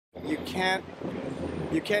you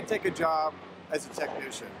can't take a job as a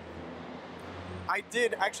technician. I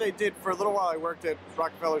did for a little while. I worked at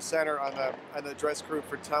Rockefeller Center on the dress crew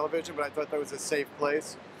for television, but I thought that was a safe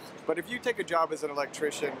place. But if you take a job as an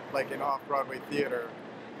electrician, like in off-Broadway theater,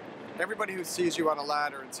 everybody who sees you on a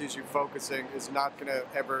ladder and sees you focusing is not going to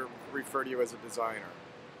ever refer to you as a designer.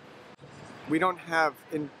 We don't have,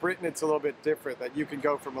 in Britain it's a little bit different, that you can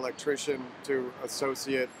go from electrician to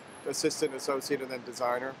assistant associate, and then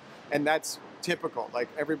designer. And that's typical. Like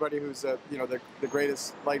everybody who's the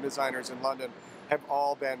greatest light designers in London have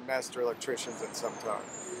all been master electricians at some time.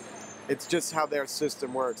 It's just how their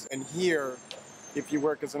system works. And here, if you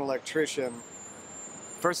work as an electrician,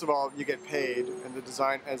 first of all, you get paid,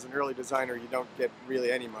 and as an early designer, you don't get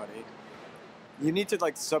really any money. You need to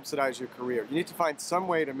like subsidize your career. You need to find some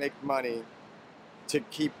way to make money to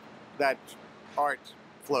keep that art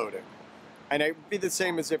floating. And it would be the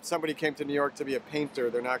same as if somebody came to New York to be a painter.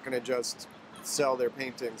 They're not going to just sell their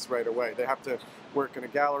paintings right away. They have to work in a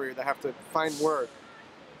gallery. They have to find work.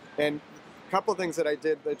 And a couple of things that I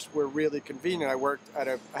did that were really convenient.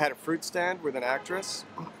 I had a fruit stand with an actress.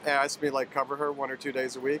 They asked me to like cover her 1 or 2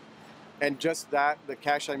 days a week. And just that, the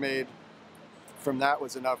cash I made from that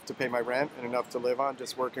was enough to pay my rent and enough to live on,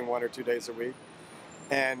 just working 1 or 2 days a week.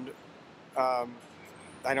 And I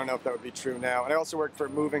don't know if that would be true now. And I also worked for a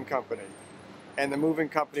moving company. And the moving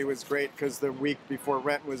company was great because the week before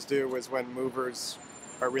rent was due was when movers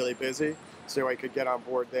are really busy. So I could get on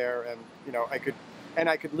board there, and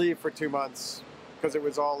I could leave for 2 months because it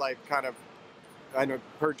was all like kind of on a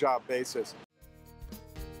per job basis.